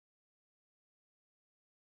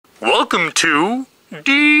Welcome to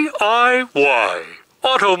D.I.Y.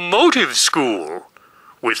 Automotive School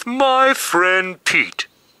with my friend Pete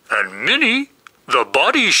and Minnie, the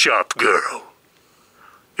body shop girl.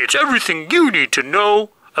 It's everything you need to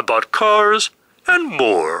know about cars and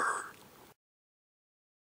more.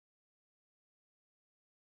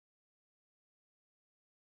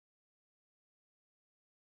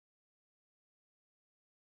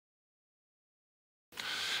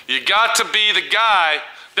 You got to be the guy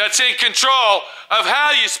that's in control of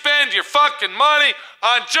how you spend your fucking money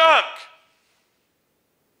on junk.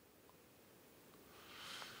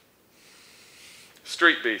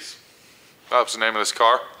 Street Beast. That was the name of this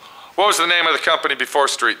car. What was the name of the company before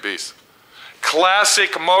Street Beast?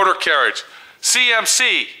 Classic Motor Carriage.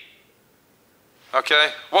 CMC.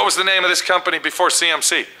 Okay? What was the name of this company before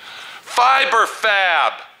CMC?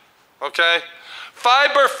 Fiberfab. Okay?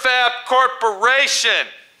 Fiberfab Corporation.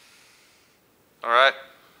 All right?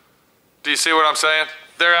 Do you see what I'm saying?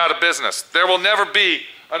 They're out of business. There will never be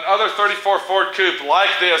another 34 Ford Coupe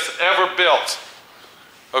like this ever built.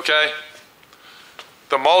 Okay?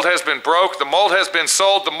 The mold has been broke. The mold has been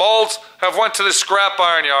sold. The molds have went to the scrap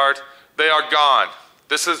iron yard. They are gone.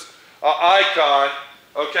 This is an icon.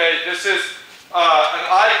 Okay? This is an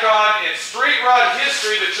icon in street rod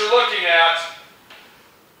history that you're looking at.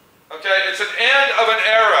 Okay, it's an end of an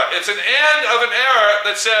era. It's an end of an era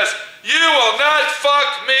that says, you will not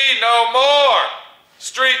fuck me no more,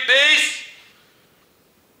 Street Beast.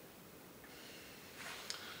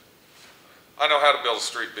 I know how to build a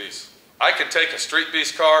Street Beast. I can take a Street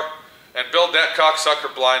Beast car and build that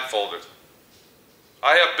cocksucker blindfolded.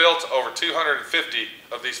 I have built over 250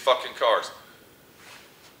 of these fucking cars.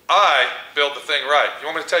 I build the thing right. You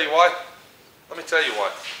want me to tell you why? Let me tell you why.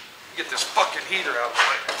 Get this fucking heater out of the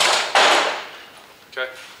way.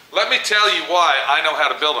 Okay? Let me tell you why I know how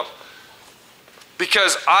to build them.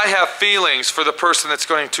 Because I have feelings for the person that's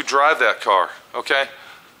going to drive that car. Okay?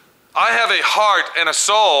 I have a heart and a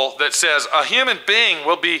soul that says a human being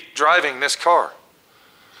will be driving this car.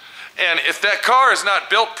 And if that car is not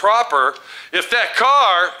built proper, if that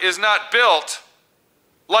car is not built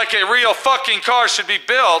like a real fucking car should be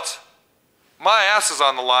built, my ass is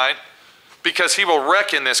on the line. Because he will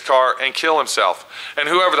wreck in this car and kill himself. And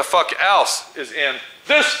whoever the fuck else is in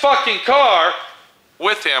this fucking car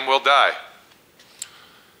with him will die.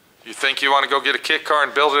 You think you want to go get a kit car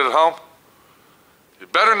and build it at home? You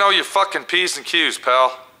better know your fucking P's and Q's,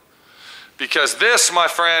 pal. Because this, my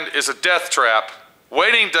friend, is a death trap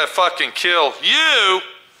waiting to fucking kill you,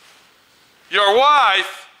 your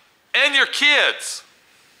wife, and your kids.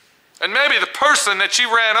 And maybe the person that you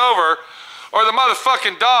ran over or the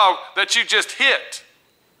motherfucking dog that you just hit.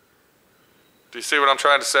 Do you see what I'm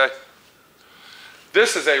trying to say?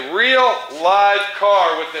 This is a real live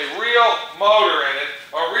car with a real motor in it,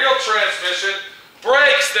 a real transmission,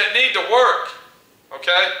 brakes that need to work,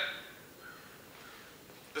 okay?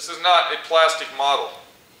 This is not a plastic model.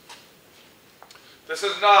 This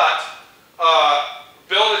is not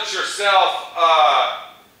build it yourself,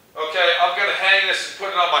 okay, I'm gonna hang this and put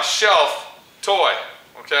it on my shelf toy,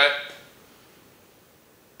 okay?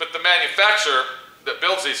 But the manufacturer that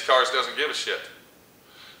builds these cars doesn't give a shit.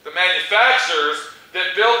 The manufacturers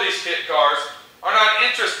that build these kit cars are not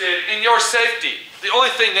interested in your safety. The only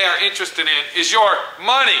thing they are interested in is your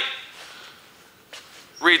money.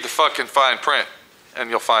 Read the fucking fine print and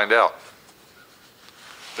you'll find out.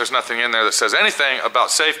 There's nothing in there that says anything about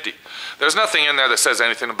safety. There's nothing in there that says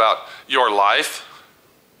anything about your life.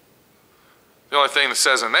 The only thing that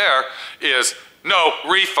says in there is no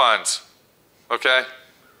refunds, okay?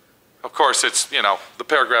 Of course, it's, you know, the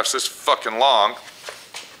paragraph's this fucking long.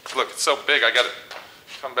 Look, it's so big, I gotta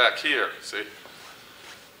come back here, see?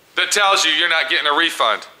 That tells you you're not getting a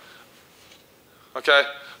refund, okay?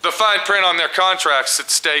 The fine print on their contracts, it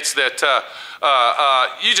states that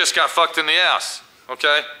you just got fucked in the ass,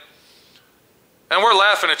 okay? And we're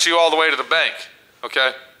laughing at you all the way to the bank,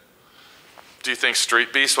 okay? Do you think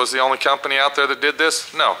Street Beast was the only company out there that did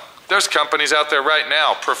this? No. There's companies out there right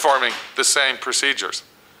now performing the same procedures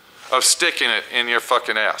of sticking it in your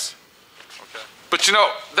fucking ass. Okay. But you know,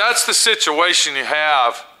 that's the situation you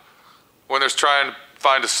have when there's trying to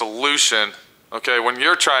find a solution, okay, when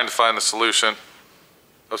you're trying to find the solution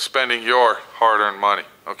of spending your hard-earned money,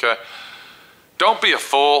 okay? Don't be a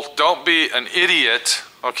fool, don't be an idiot,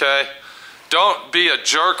 okay? Don't be a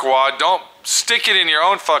jerkwad, don't stick it in your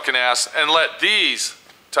own fucking ass and let these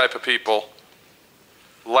type of people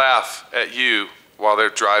laugh at you while they're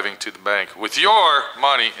driving to the bank with your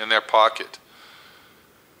money in their pocket.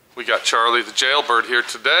 We got Charlie the jailbird here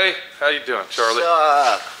today. How you doing, Charlie?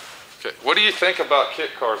 What's up? Okay, what do you think about kit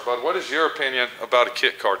cars, bud? What is your opinion about a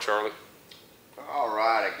kit car, Charlie? They're all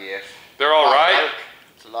right, I guess. They're all right?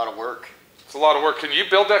 It's a lot of work. It's a lot of work. Can you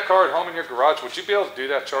build that car at home in your garage? Would you be able to do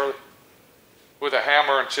that, Charlie? With a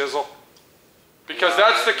hammer and chisel? Because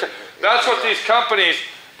that's what these companies,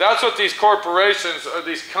 that's what these corporations or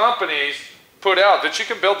these companies put out, that you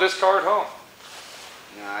can build this car at home.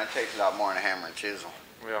 No, it takes a lot more than a hammer and chisel.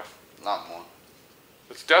 Yeah. A lot more.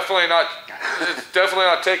 It's definitely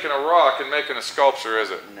not taking a rock and making a sculpture,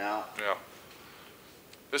 is it? No. Yeah.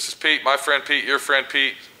 This is Pete, my friend Pete, your friend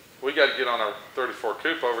Pete. We got to get on our 34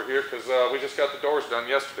 coupe over here because we just got the doors done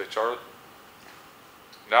yesterday, Charlie.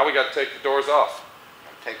 Now we got to take the doors off.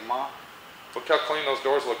 Take them off? Look how clean those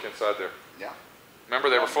doors look inside there. Yeah. Remember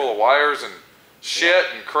they were full of wires and shit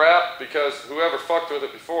and crap because whoever fucked with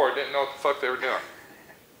it before didn't know what the fuck they were doing.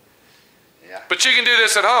 Yeah. But you can do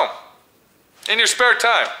this at home, in your spare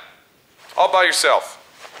time, all by yourself.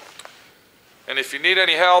 And if you need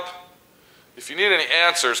any help, if you need any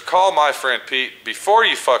answers, call my friend Pete before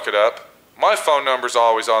you fuck it up. My phone number's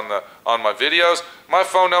always on my videos. My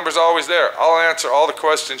phone number's always there. I'll answer all the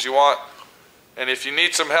questions you want. And if you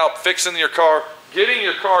need some help fixing your car, getting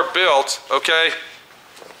your car built, okay?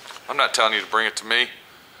 I'm not telling you to bring it to me.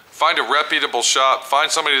 Find a reputable shop. Find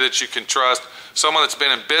somebody that you can trust. Someone that's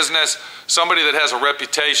been in business. Somebody that has a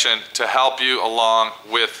reputation to help you along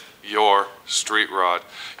with your street rod.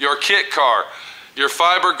 Your kit car. Your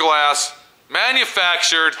fiberglass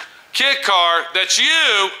manufactured kit car that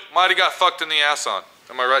you might have got fucked in the ass on.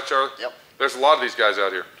 Am I right, Charlie? Yep. There's a lot of these guys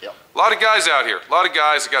out here. Yep. A lot of guys out here. A lot of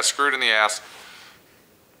guys that got screwed in the ass.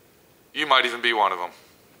 You might even be one of them.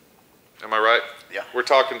 Am I right? Yeah. We're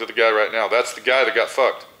talking to the guy right now. That's the guy that got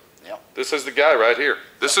fucked. Yep. This is the guy right here.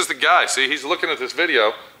 This is the guy. See, he's looking at this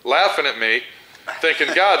video, laughing at me, thinking,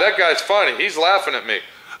 God, that guy's funny. He's laughing at me.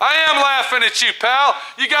 I am laughing at you, pal.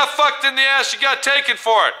 You got fucked in the ass. You got taken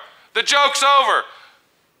for it. The joke's over.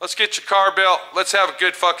 Let's get your car built. Let's have a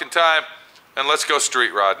good fucking time, and let's go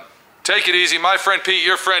street rodding. Take it easy. My friend Pete,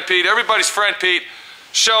 your friend Pete, everybody's friend Pete,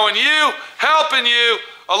 showing you, helping you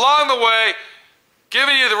along the way,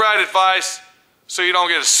 giving you the right advice so you don't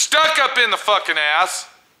get stuck up in the fucking ass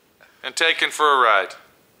and taken for a ride.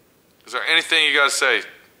 Is there anything you got to say,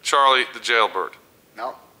 Charlie the jailbird?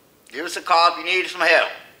 No. Give us a call if you need some help.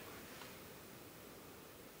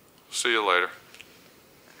 See you later.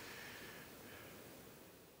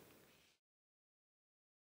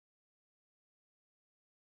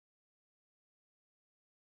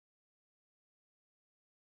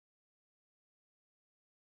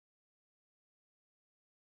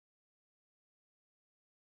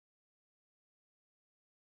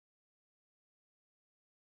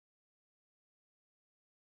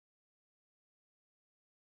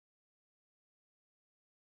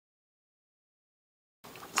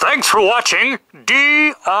 Thanks for watching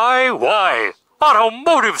D.I.Y.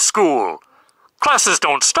 Automotive School. Classes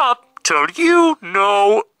don't stop till you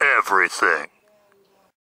know everything.